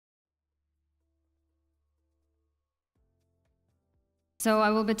So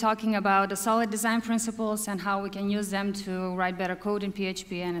I will be talking about the solid design principles and how we can use them to write better code in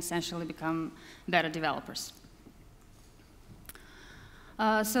PHP and essentially become better developers.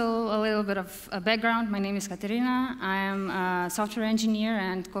 So a little bit of a background. My name is Katerina. I am a software engineer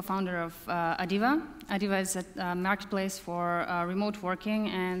and co-founder of Adiva. Adiva is a marketplace for remote working,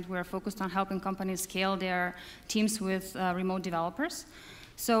 and we're focused on helping companies scale their teams with remote developers.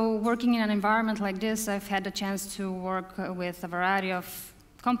 So working in an environment like this, I've had the chance to work with a variety of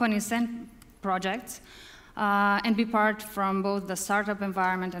companies and projects and be part from both the startup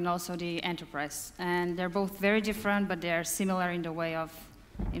environment and also the enterprise. And they're both very different, but they're similar in the way of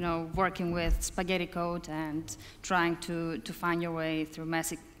working with spaghetti code and trying to find your way through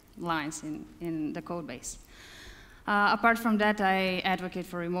messy lines in the code base. Apart from that, I advocate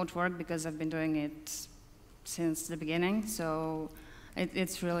for remote work because I've been doing it since the beginning. So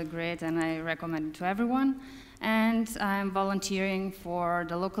it's really great, and I recommend it to everyone. And I'm volunteering for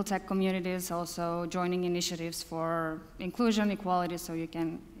the local tech communities, also joining initiatives for inclusion, equality, so you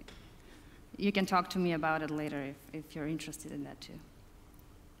can talk to me about it later if you're interested in that too.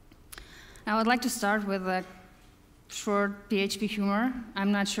 Now I'd like to start with a short PHP humor.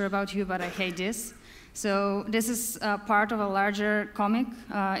 I'm not sure about you, but I hate this. So this is part of a larger comic.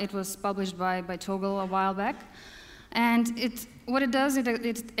 It was published by Toggle a while back. And what it does,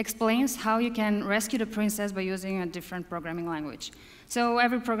 it explains how you can rescue the princess by using a different programming language. So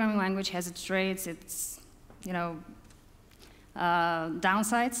every programming language has its traits, its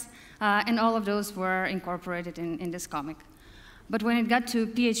downsides, and all of those were incorporated in this comic. But when it got to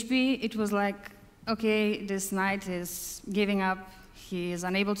PHP, it was like, okay, this knight is giving up, he is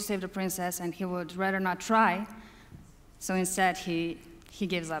unable to save the princess, and he would rather not try, so instead he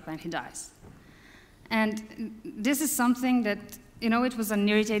gives up and he dies. And this is something that, it was an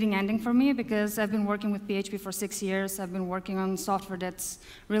irritating ending for me because I've been working with PHP for 6 years. I've been working on software that's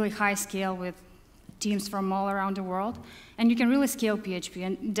really high scale with teams from all around the world. And you can really scale PHP.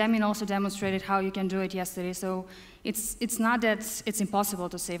 And Demin also demonstrated how you can do it yesterday. So it's not that it's impossible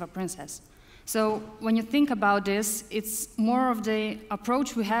to save a princess. So when you think about this, it's more of the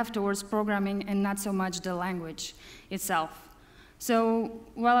approach we have towards programming and not so much the language itself. So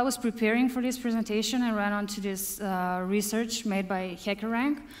while I was preparing for this presentation, I ran onto this research made by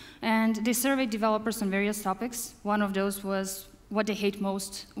HackerRank, and they surveyed developers on various topics. One of those was what they hate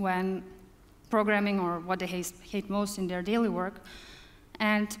most when programming or what they hate most in their daily work.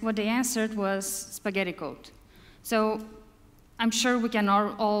 And what they answered was spaghetti code. So I'm sure we can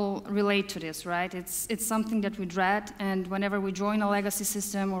all relate to this, right? It's something that we dread, and whenever we join a legacy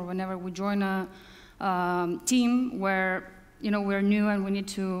system or whenever we join a team where we're new and we need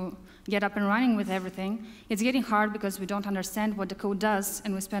to get up and running with everything, it's getting hard because we don't understand what the code does,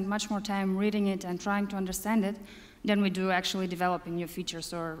 and we spend much more time reading it and trying to understand it than we do actually developing new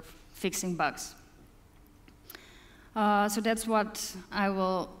features or fixing bugs. So that's what I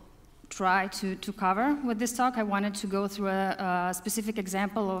will try to cover with this talk. I wanted to go through a specific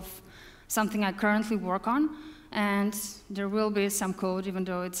example of something I currently work on, and there will be some code, even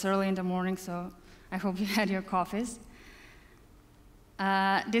though it's early in the morning, so I hope you had your coffees.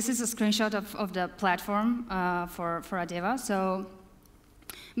 This is a screenshot of the platform for Adiva. So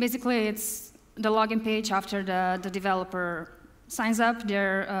basically, it's the login page after the developer signs up.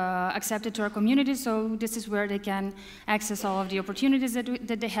 They're accepted to our community, so this is where they can access all of the opportunities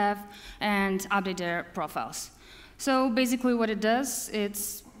that they have and update their profiles. So basically what it does,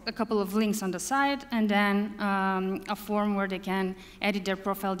 it's a couple of links on the side, and then a form where they can edit their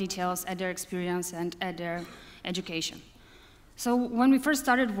profile details, add their experience, and add their education. So when we first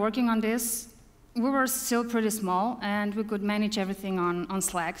started working on this, we were still pretty small, and we could manage everything on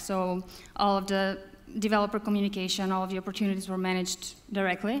Slack. So all of the developer communication, all of the opportunities were managed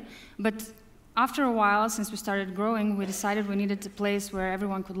directly. But after a while, since we started growing, we decided we needed a place where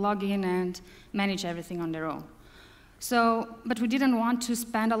everyone could log in and manage everything on their own. But we didn't want to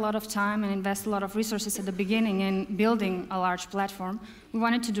spend a lot of time and invest a lot of resources at the beginning in building a large platform. We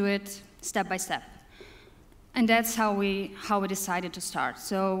wanted to do it step by step. And that's how we decided to start.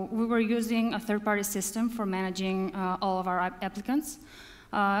 So we were using a third-party system for managing all of our applicants.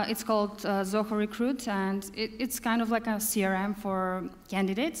 It's called Zoho Recruit, and it's kind of like a CRM for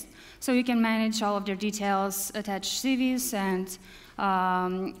candidates. So you can manage all of their details, attach CVs,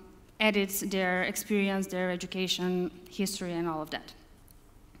 and edit their experience, their education, history, and all of that.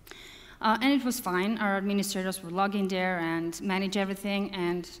 And it was fine. Our administrators would log in there and manage everything.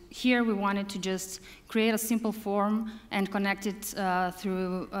 And here we wanted to just create a simple form and connect it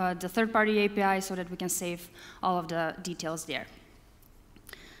through the third-party API so that we can save all of the details there.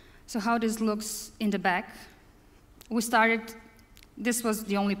 So how this looks in the back. We started this was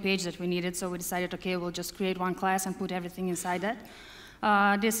the only page that we needed, so we decided, okay, we'll just create one class and put everything inside that.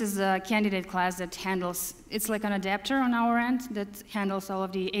 This is a candidate class that handles, it's like an adapter on our end that handles all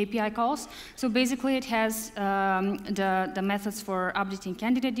of the API calls. So basically it has the methods for updating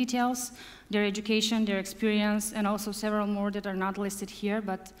candidate details, their education, their experience, and also several more that are not listed here,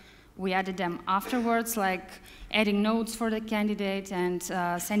 but we added them afterwards, like adding notes for the candidate and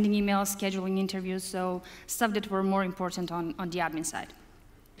sending emails, scheduling interviews, so stuff that were more important on the admin side.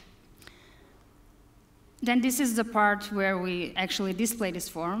 Then this is the part where we actually display this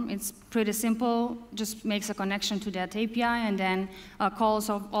form. It's pretty simple, just makes a connection to that API and then calls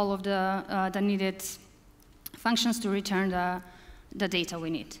all of the needed functions to return the data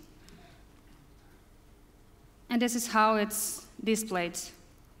we need. And this is how it's displayed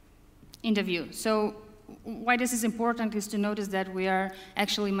in the view. So why this is important is to notice that we are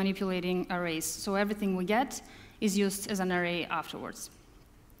actually manipulating arrays. So everything we get is used as an array afterwards.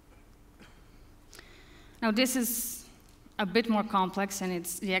 Now this is a bit more complex, and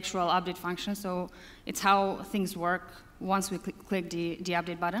it's the actual update function, so it's how things work once we click the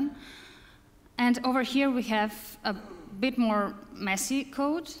update button. And over here we have a bit more messy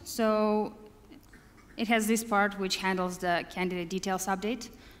code. So it has this part which handles the candidate details update,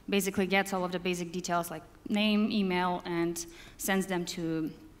 basically gets all of the basic details like name, email, and sends them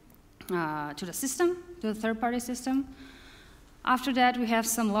to the system, to the third-party system. After that, we have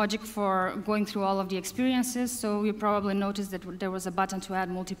some logic for going through all of the experiences. So you probably noticed that there was a button to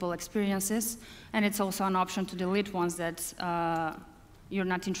add multiple experiences, and it's also an option to delete ones that you're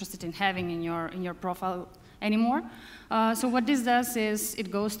not interested in having in your profile anymore. So what this does is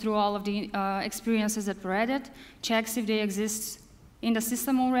it goes through all of the experiences that were added, checks if they exist in the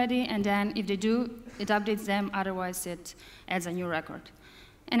system already, and then if they do, it updates them. Otherwise, it adds a new record.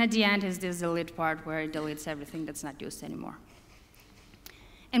 And at the end is this delete part where it deletes everything that's not used anymore.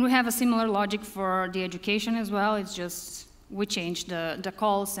 And we have a similar logic for the education as well. It's just we change the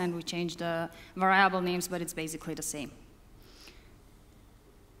calls and we change the variable names, but it's basically the same.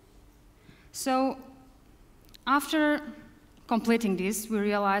 So after completing this, we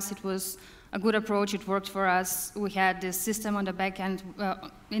realized it was a good approach. It worked for us. We had this system on the back end,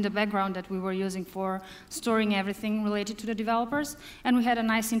 in the background that we were using for storing everything related to the developers. And we had a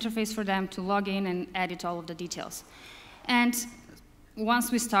nice interface for them to log in and edit all of the details. And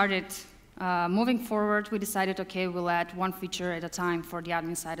once we started moving forward, we decided, okay, we'll add one feature at a time for the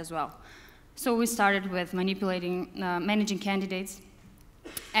admin side as well. So we started with managing candidates,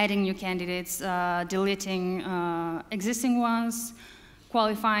 adding new candidates, deleting existing ones,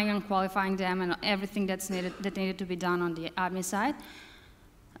 qualifying and unqualifying them, and everything that needed to be done on the admin side.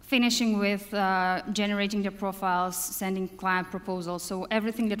 Finishing with generating the profiles, sending client proposals, so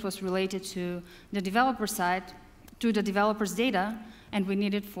everything that was related to the developer side, to the developer's data, and we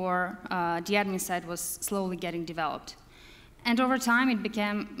needed for the admin side was slowly getting developed. And over time, it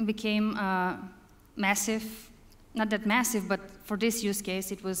became massive, not that massive, but for this use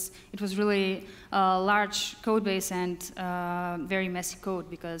case, it was really a large code base and very messy code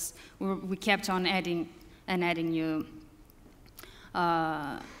because we kept on adding and adding new,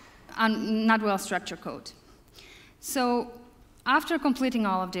 not well-structured code. So after completing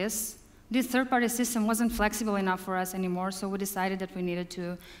all of this third-party system wasn't flexible enough for us anymore, so we decided that we needed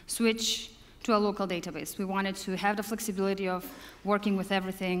to switch to a local database. We wanted to have the flexibility of working with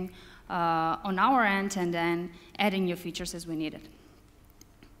everything on our end and then adding new features as we needed.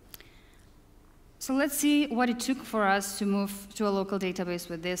 So let's see what it took for us to move to a local database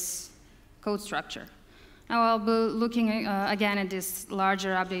with this code structure. Now I'll be looking again at this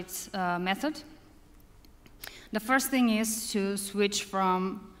larger updates method. The first thing is to switch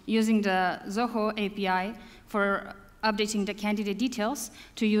from using the Zoho API for updating the candidate details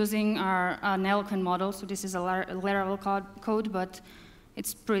to using an eloquent model. So this is a Laravel code, but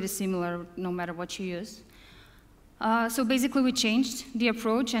it's pretty similar no matter what you use. So basically we changed the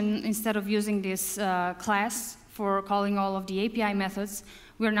approach, and instead of using this class for calling all of the API methods,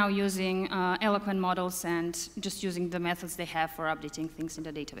 we're now using eloquent models and just using the methods they have for updating things in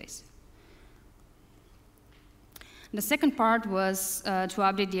the database. The second part was to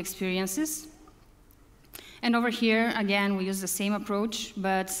update the experiences. And over here, again, we use the same approach,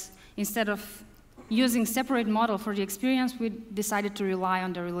 but instead of using separate model for the experience, we decided to rely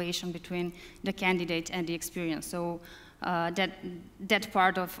on the relation between the candidate and the experience, so that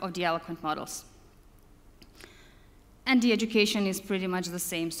part of the eloquent models. And the education is pretty much the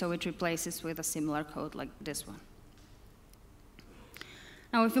same, so it replaces with a similar code like this one.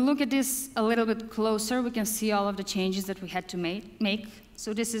 Now, if we look at this a little bit closer, we can see all of the changes that we had to make.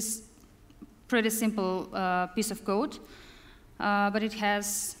 So this is a pretty simple piece of code. but it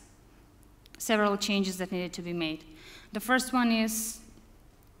has several changes that needed to be made. The first one is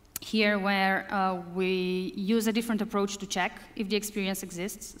here where we use a different approach to check if the experience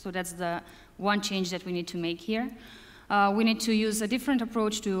exists. So that's the one change that we need to make here. We need to use a different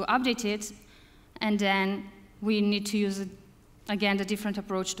approach to update it, and then we need to use, again, the different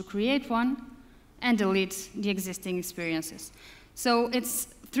approach to create one and delete the existing experiences. So it's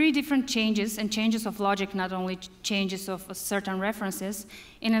 3 different changes, and changes of logic, not only changes of certain references,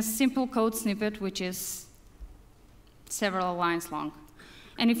 in a simple code snippet, which is several lines long.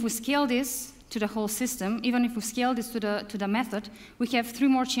 And if we scale this to the whole system, even if we scale this to the method, we have 3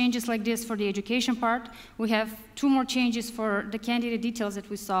 more changes like this for the education part. We have 2 more changes for the candidate details that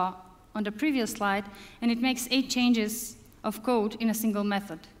we saw on the previous slide, and it makes 8 changes of code in a single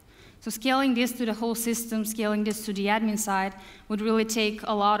method. So scaling this to the whole system, scaling this to the admin side, would really take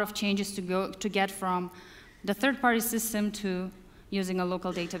a lot of changes to get from the third-party system to using a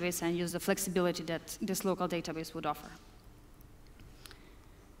local database and use the flexibility that this local database would offer.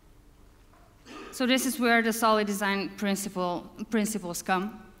 So this is where the solid design principles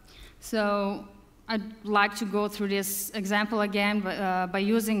come. So I'd like to go through this example again by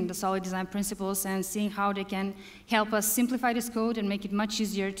using the solid design principles and seeing how they can help us simplify this code and make it much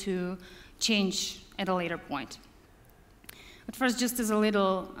easier to change at a later point. But first, just as a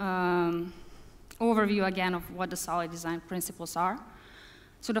little overview again of what the solid design principles are.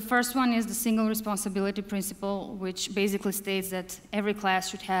 So the first one is the single responsibility principle, which basically states that every class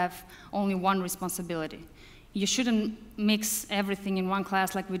should have only one responsibility. You shouldn't mix everything in one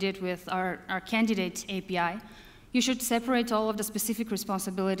class like we did with our candidate API. You should separate all of the specific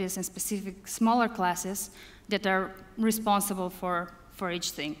responsibilities in specific smaller classes that are responsible for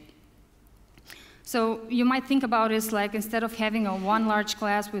each thing. So you might think about it like instead of having one large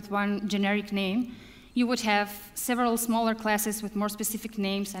class with one generic name, you would have several smaller classes with more specific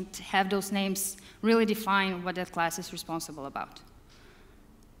names and have those names really define what that class is responsible about.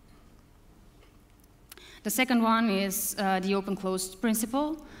 The second one is the open-closed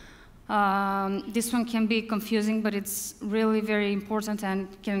principle. This one can be confusing, but it's really very important and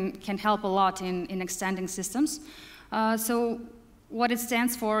can help a lot in extending systems. So what it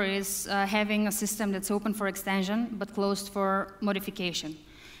stands for is having a system that's open for extension, but closed for modification.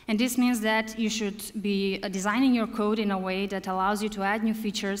 And this means that you should be designing your code in a way that allows you to add new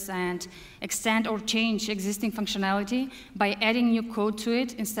features and extend or change existing functionality by adding new code to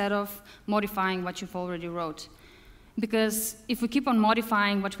it instead of modifying what you've already wrote. Because if we keep on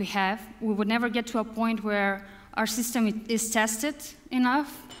modifying what we have, we would never get to a point where our system is tested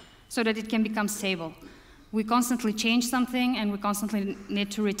enough so that it can become stable. We constantly change something and we constantly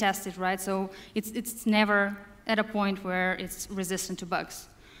need to retest it, right? So it's never at a point where it's resistant to bugs.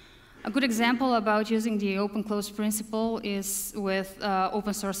 A good example about using the open-closed principle is with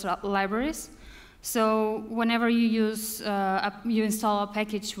open source libraries. So whenever you install a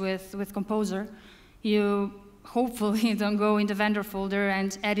package with Composer, you hopefully don't go in the vendor folder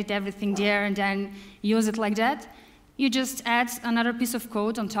and edit everything there and then use it like that. You just add another piece of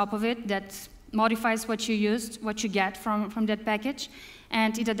code on top of it that modifies what you used, what you get from that package,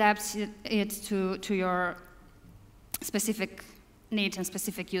 and it adapts it to your specific need and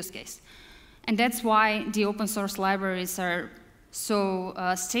specific use case. And that's why the open source libraries are so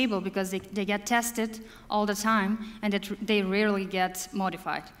stable, because they get tested all the time and they rarely get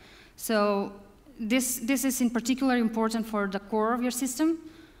modified. So this is in particular important for the core of your system,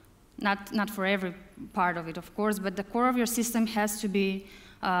 not for every part of it, of course, but the core of your system has to be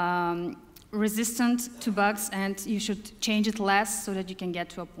resistant to bugs, and you should change it less so that you can get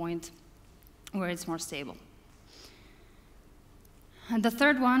to a point where it's more stable. And the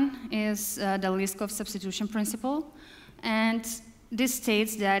third one is the Liskov substitution principle. And this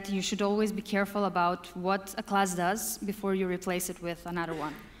states that you should always be careful about what a class does before you replace it with another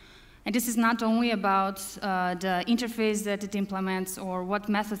one. And this is not only about the interface that it implements or what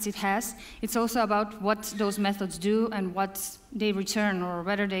methods it has, it's also about what those methods do and what they return, or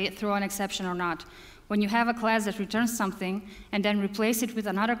whether they throw an exception or not. When you have a class that returns something and then replace it with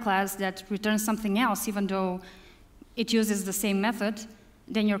another class that returns something else, even though it uses the same method,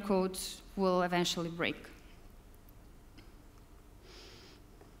 then your code will eventually break.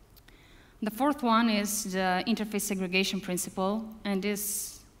 The fourth one is the interface segregation principle, and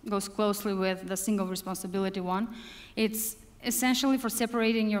this goes closely with the single responsibility one. It's essentially for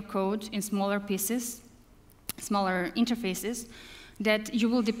separating your code in smaller pieces, smaller interfaces, that you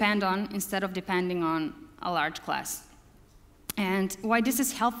will depend on instead of depending on a large class. And why this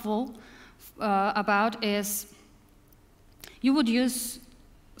is helpful is you would use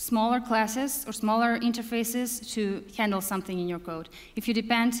smaller classes or smaller interfaces to handle something in your code. If you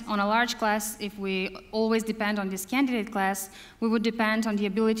depend on a large class, if we always depend on this candidate class, we would depend on the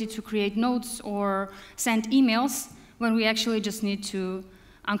ability to create notes or send emails when we actually just need to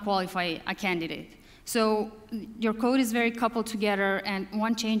unqualify a candidate. So your code is very coupled together, and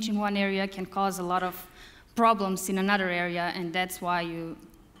one change in one area can cause a lot of problems in another area, and that's why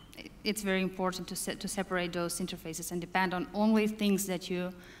it's very important to separate those interfaces and depend on only things that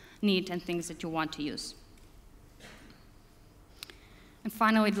you need and things that you want to use. And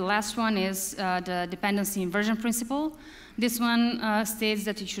finally, the last one is the dependency inversion principle. This one states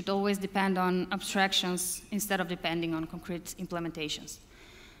that it should always depend on abstractions instead of depending on concrete implementations.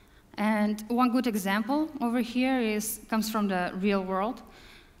 And one good example over here comes from the real world.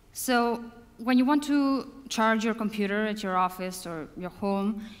 So when you want to charge your computer at your office or your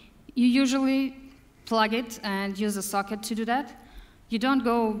home, you usually plug it and use a socket to do that. You don't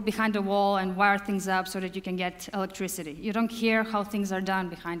go behind the wall and wire things up so that you can get electricity. You don't care how things are done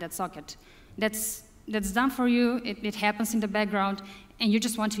behind that socket. That's done for you, it happens in the background, and you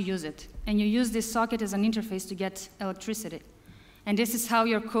just want to use it. And you use this socket as an interface to get electricity. And this is how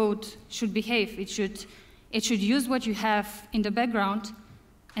your code should behave. It should use what you have in the background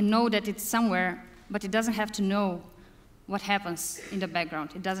and know that it's somewhere, but it doesn't have to know what happens in the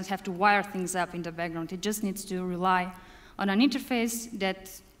background. It doesn't have to wire things up in the background. It just needs to rely on an interface that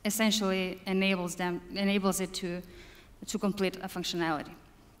essentially enables it to complete a functionality.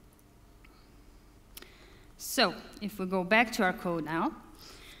 So if we go back to our code now,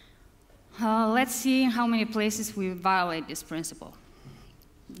 let's see how many places we violate this principle.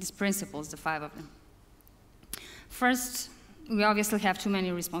 These principles, the 5 of them. First, we obviously have too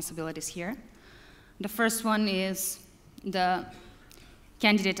many responsibilities here. The first one is the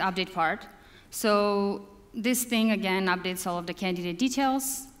candidate update part. So this thing, again, updates all of the candidate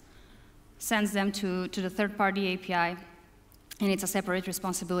details, sends them to the third-party API, and it's a separate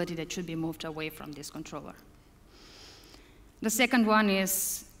responsibility that should be moved away from this controller. The second one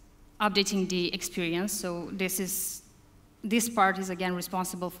is updating the experience. So this part is, again,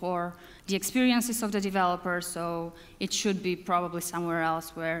 responsible for the experiences of the developer, so it should be probably somewhere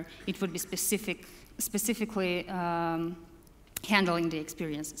else where it would be specifically handling the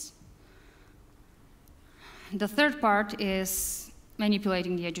experiences. The third part is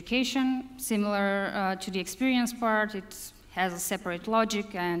manipulating the education. Similar to the experience part, it has a separate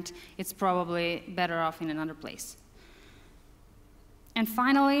logic, and it's probably better off in another place. And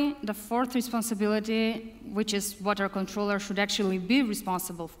finally, the fourth responsibility, which is what our controller should actually be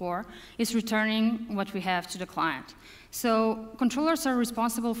responsible for, is returning what we have to the client. So controllers are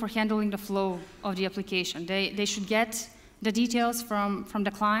responsible for handling the flow of the application. They should get the details from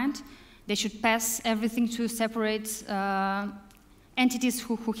the client. They should pass everything to separate entities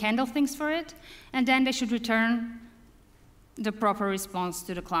who handle things for it, and then they should return the proper response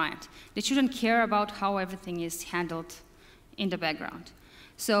to the client. They shouldn't care about how everything is handled in the background.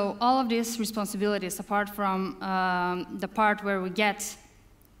 So all of these responsibilities, apart from the part where we get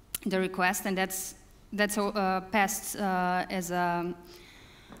the request, and that's passed as a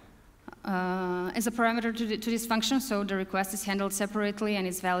parameter to this function, so the request is handled separately and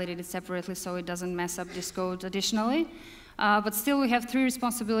is validated separately, so it doesn't mess up this code additionally. But still, we have 3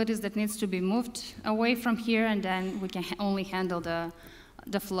 responsibilities that needs to be moved away from here, and then we can only handle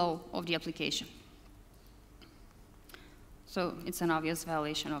the flow of the application. So it's an obvious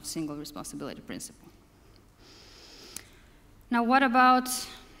violation of single responsibility principle. Now, what about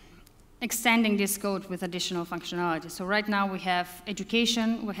extending this code with additional functionality? So right now we have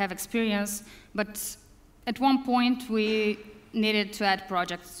education, we have experience, but at one point we needed to add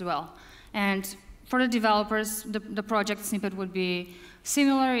projects as well. And for the developers, the project snippet would be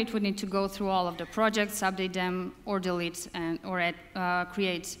similar. It would need to go through all of the projects, update them, or delete, or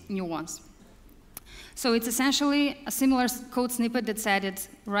create new ones. So it's essentially a similar code snippet that's added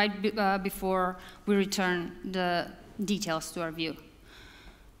right before we return the details to our view.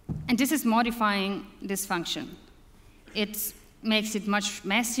 And this is modifying this function. It makes it much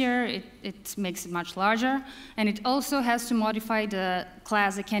messier, it makes it much larger, and it also has to modify the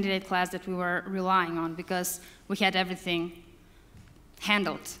class, the candidate class that we were relying on, because we had everything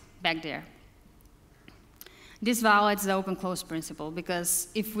handled back there. This violates the open-close principle, because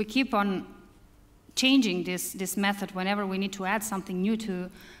if we keep on changing this method whenever we need to add something new to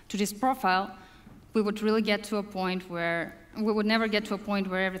this profile, we would really get to a point where we would never get to a point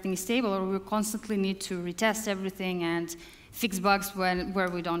where everything is stable, or we would constantly need to retest everything and fix bugs where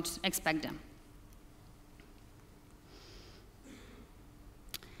we don't expect them.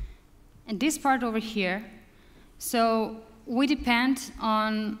 And this part over here, so we depend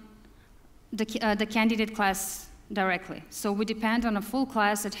on the candidate class directly. So we depend on a full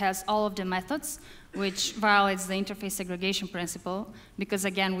class that has all of the methods, which violates the interface segregation principle, because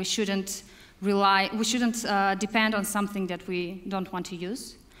again, we shouldn't depend on something that we don't want to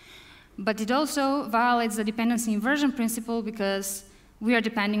use. But it also violates the dependency inversion principle because we are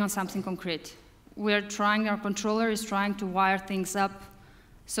depending on something concrete. Our controller is trying to wire things up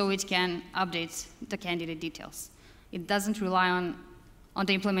so it can update the candidate details. It doesn't rely on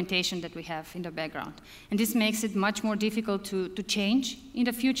the implementation that we have in the background. And this makes it much more difficult to change in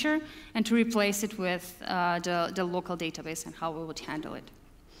the future and to replace it with the local database and how we would handle it.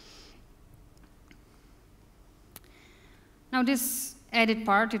 Now this edit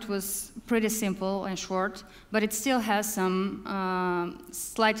part, it was pretty simple and short, but it still has some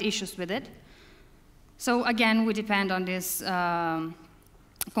slight issues with it. So again, we depend on this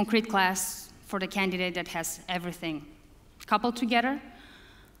concrete class for the candidate that has everything coupled together.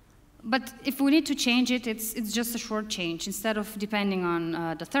 But if we need to change it, it's just a short change. Instead of depending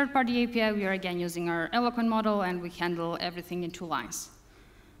on the third-party API, we are again using our Eloquent model, and we handle everything in 2 lines.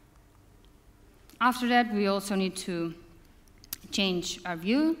 After that, we also need to change our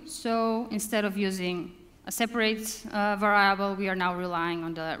view. So instead of using a separate variable, we are now relying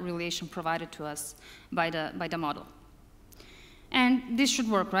on the relation provided to us by the model. And this should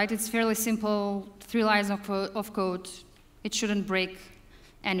work, right? It's fairly simple, 3 lines of code. It shouldn't break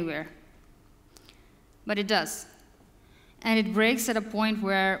anywhere. But it does. And it breaks at a point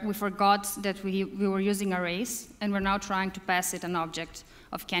where we forgot that we were using arrays, and we're now trying to pass it an object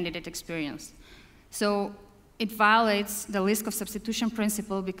of candidate experience. So it violates the list of substitution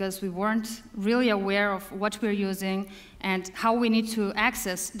principle because we weren't really aware of what we're using and how we need to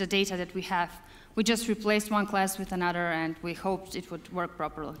access the data that we have. We just replaced one class with another, and we hoped it would work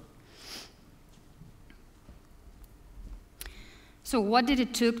properly. So what did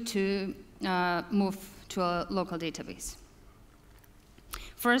it take to move to a local database?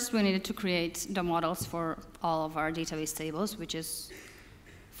 First, we needed to create the models for all of our database tables, which is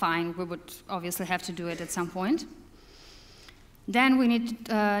fine. We would obviously have to do it at some point. Then we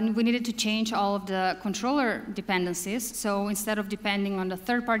needed to change all of the controller dependencies. So instead of depending on the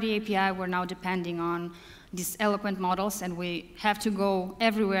third-party API, we're now depending on these Eloquent models, and we have to go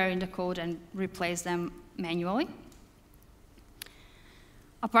everywhere in the code and replace them manually.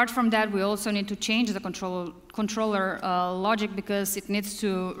 Apart from that, we also need to change the controller logic because it needs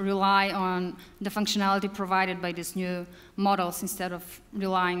to rely on the functionality provided by these new models instead of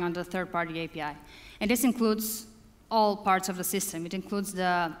relying on the third-party API. And this includes all parts of the system. It includes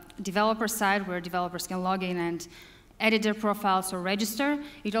the developer side, where developers can log in and edit their profiles or register.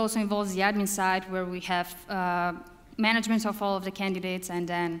 It also involves the admin side, where we have management of all of the candidates and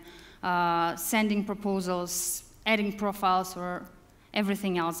then sending proposals, adding profiles, or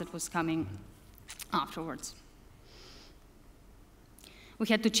everything else that was coming afterwards. We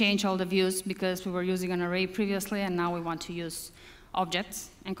had to change all the views because we were using an array previously, and now we want to use objects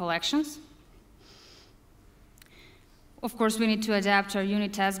and collections. Of course, we need to adapt our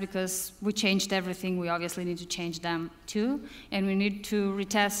unit tests because we changed everything. We obviously need to change them too, and we need to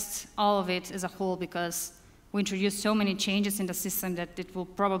retest all of it as a whole because we introduced so many changes in the system that it will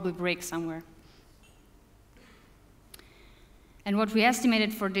probably break somewhere. And what we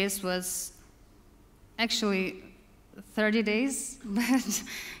estimated for this was actually 30 days, but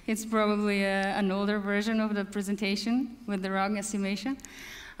it's probably an older version of the presentation with the wrong estimation.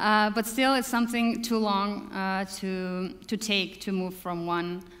 But still, it's something too long to take to move from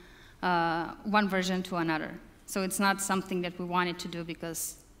one version to another. So it's not something that we wanted to do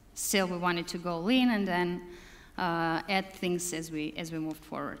because still we wanted to go lean and then add things as we moved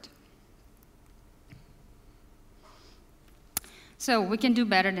forward. So we can do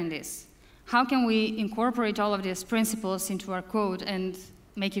better than this. How can we incorporate all of these principles into our code and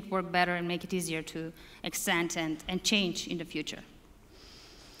make it work better and make it easier to extend and change in the future?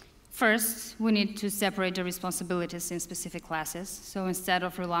 First, we need to separate the responsibilities in specific classes. So instead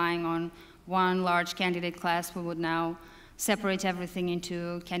of relying on one large candidate class, we would now separate everything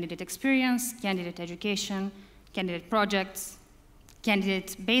into candidate experience, candidate education, candidate projects,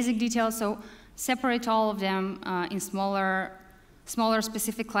 candidate basic details. So separate all of them in smaller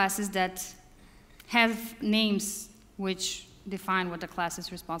specific classes that have names which define what the class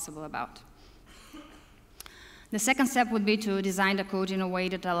is responsible about. The second step would be to design the code in a way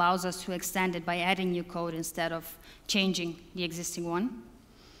that allows us to extend it by adding new code instead of changing the existing one.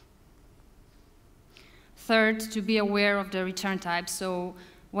 Third, to be aware of the return type. So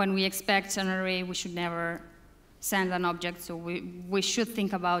when we expect an array, we should never send an object. So we should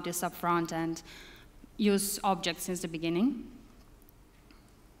think about this up front and use objects since the beginning.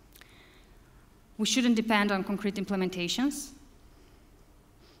 We shouldn't depend on concrete implementations.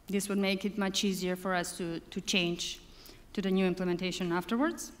 This would make it much easier for us to change to the new implementation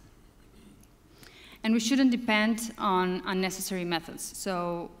afterwards. And we shouldn't depend on unnecessary methods.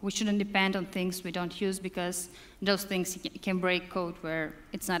 So we shouldn't depend on things we don't use because those things can break code where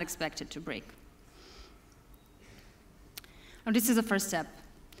it's not expected to break. Now, this is the first step.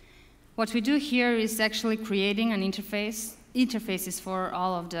 What we do here is actually creating an interfaces for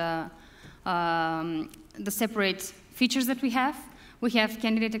all of the separate features that we have. We have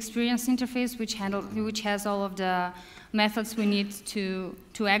candidate experience interface, which has all of the methods we need to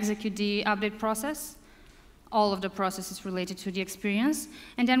execute the update process, all of the processes related to the experience.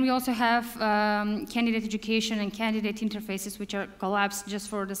 And then we also have candidate education and candidate interfaces, which are collapsed just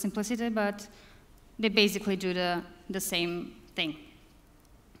for the simplicity, but they basically do the same thing.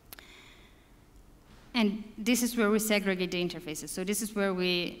 And this is where we segregate the interfaces. So this is where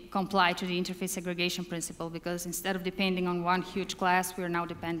we comply to the interface segregation principle, because instead of depending on one huge class, we are now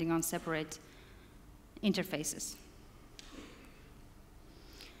depending on separate interfaces.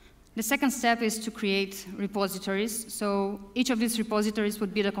 The second step is to create repositories. So each of these repositories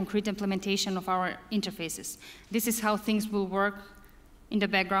would be the concrete implementation of our interfaces. This is how things will work in the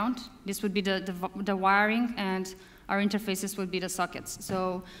background. This would be the wiring, and our interfaces would be the sockets.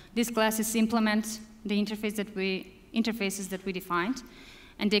 So these classes implement the interfaces that we defined,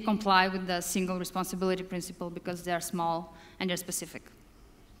 and they comply with the single responsibility principle because they are small and they're specific.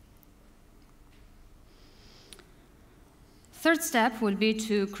 Third step would be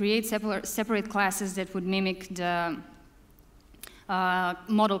to create separate classes that would mimic the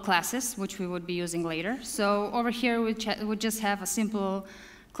model classes, which we would be using later. So over here, we just have a simple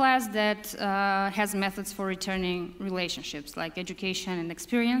class that has methods for returning relationships, like education and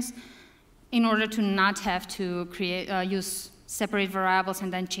experience, in order to not have to use separate variables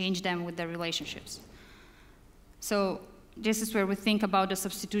and then change them with the relationships. So this is where we think about the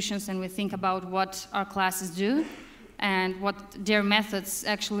substitutions, and we think about what our classes do and what their methods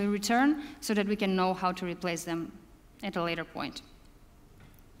actually return, so that we can know how to replace them at a later point.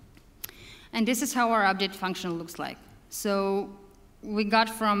 And this is how our update function looks like. So we got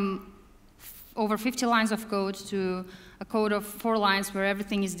from over 50 lines of code to a code of 4 lines where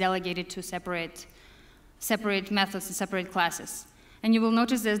everything is delegated to separate methods and separate classes. And you will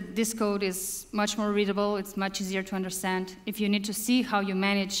notice that this code is much more readable, it's much easier to understand. If you need to see how you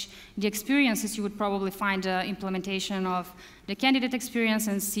manage the experiences, you would probably find the implementation of the candidate experience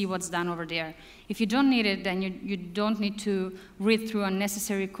and see what's done over there. If you don't need it, then you don't need to read through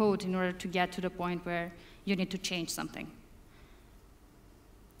unnecessary code in order to get to the point where you need to change something.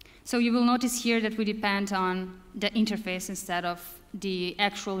 So you will notice here that we depend on the interface instead of the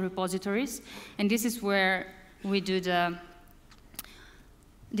actual repositories. And this is where we do the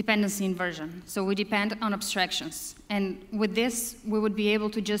dependency inversion. So we depend on abstractions. And with this, we would be able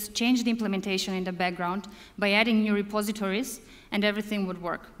to just change the implementation in the background by adding new repositories, and everything would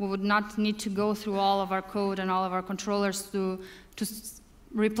work. We would not need to go through all of our code and all of our controllers to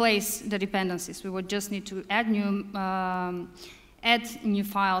replace the dependencies. We would just need to add new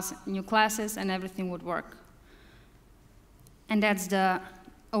files, new classes, and everything would work. And that's the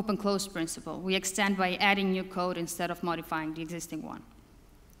open-close principle. We extend by adding new code instead of modifying the existing one.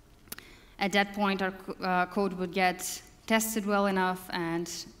 At that point, our code would get tested well enough, and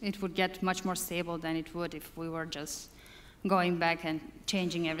it would get much more stable than it would if we were just going back and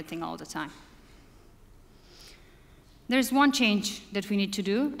changing everything all the time. There's one change that we need to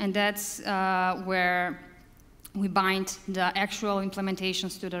do, and that's where we bind the actual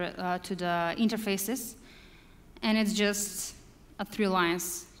implementations to the interfaces, and it's just a 3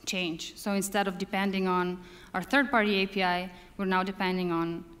 lines change. So instead of depending on our third-party API, we're now depending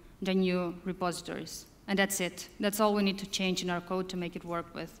on the new repositories. And that's it. That's all we need to change in our code to make it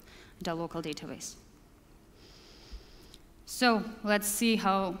work with the local database. So let's see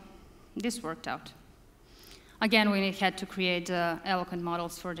how this worked out. Again, we had to create eloquent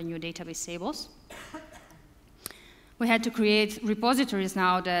models for the new database tables. We had to create repositories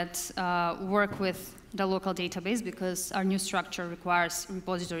now that work with the local database, because our new structure requires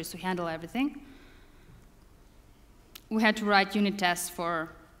repositories to handle everything. We had to write unit tests for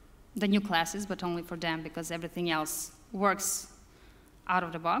the new classes, but only for them, because everything else works out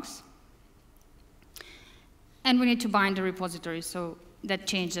of the box. And we need to bind the repository, so that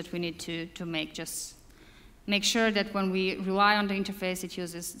change that we need to make, just make sure that when we rely on the interface, it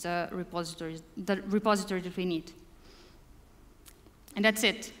uses the repository that we need. And that's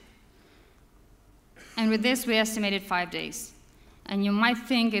it. And with this, we estimated 5 days. And you might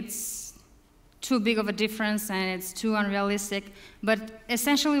think it's too big of a difference and it's too unrealistic. But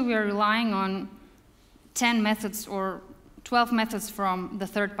essentially, we are relying on 10 methods or 12 methods from the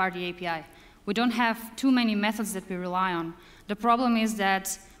third-party API. We don't have too many methods that we rely on. The problem is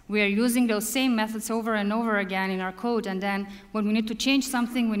that we are using those same methods over and over again in our code, and then when we need to change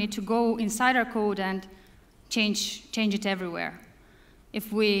something, we need to go inside our code and change it everywhere.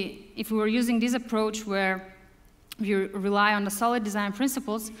 If we were using this approach where we rely on the solid design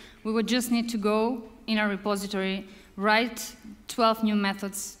principles, we would just need to go in our repository, write 12 new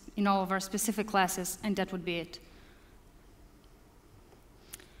methods in all of our specific classes, and that would be it.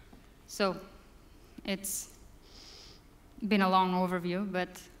 So it's been a long overview, but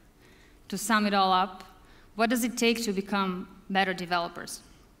to sum it all up, what does it take to become better developers?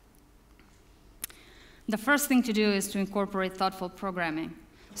 The first thing to do is to incorporate thoughtful programming.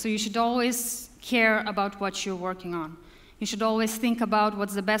 So you should always care about what you're working on. You should always think about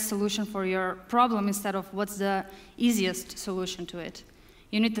what's the best solution for your problem instead of what's the easiest solution to it.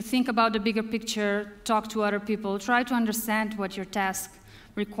 You need to think about the bigger picture, talk to other people, try to understand what your task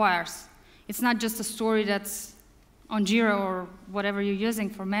requires. It's not just a story that's on Jira or whatever you're using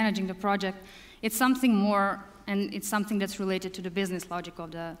for managing the project. It's something more, and it's something that's related to the business logic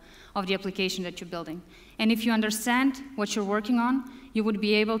of the application that you're building. And if you understand what you're working on, you would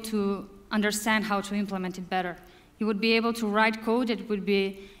be able to understand how to implement it better. You would be able to write code that would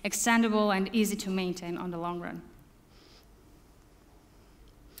be extendable and easy to maintain on the long run.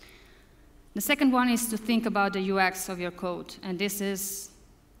 The second one is to think about the UX of your code, and this is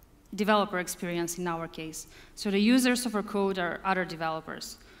developer experience in our case. So the users of our code are other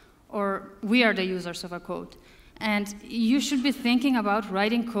developers, or we are the users of our code. And you should be thinking about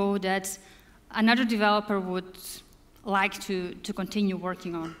writing code that another developer would like to continue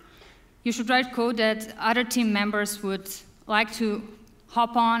working on. You should write code that other team members would like to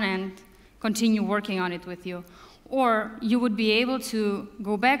hop on and continue working on it with you. Or you would be able to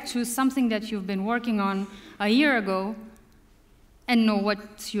go back to something that you've been working on a year ago and know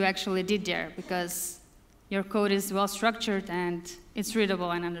what you actually did there, because your code is well structured and it's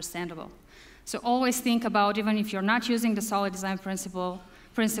readable and understandable. So always think about, even if you're not using the solid design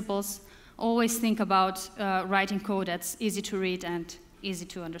principles, always think about writing code that's easy to read and easy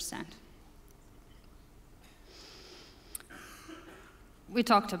to understand. We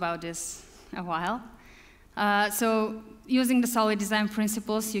talked about this a while. So using the solid design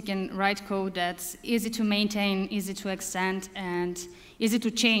principles, you can write code that's easy to maintain, easy to extend, and easy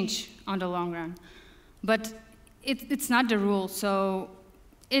to change on the long run. But it's not the rule, so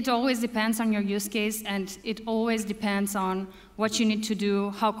it always depends on your use case, and it always depends on what you need to do,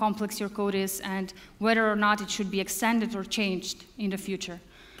 how complex your code is, and whether or not it should be extended or changed in the future.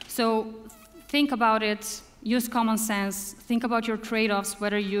 So think about it, use common sense, think about your trade-offs,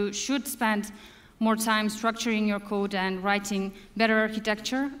 whether you should spend more time structuring your code and writing better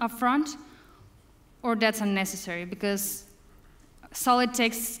architecture up front, or that's unnecessary, because Solid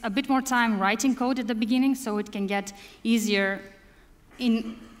takes a bit more time writing code at the beginning, so it can get easier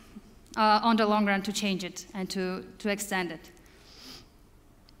on the long run to change it and to extend it.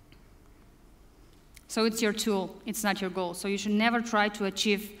 So it's your tool, it's not your goal. So you should never try to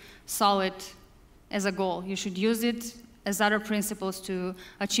achieve Solid as a goal. You should use it as other principles to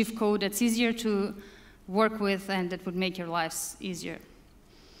achieve code that's easier to work with and that would make your lives easier.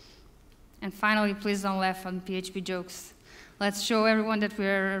 And finally, please don't laugh on PHP jokes. Let's show everyone that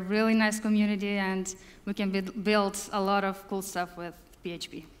we're a really nice community and we can build a lot of cool stuff with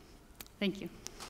PHP. Thank you.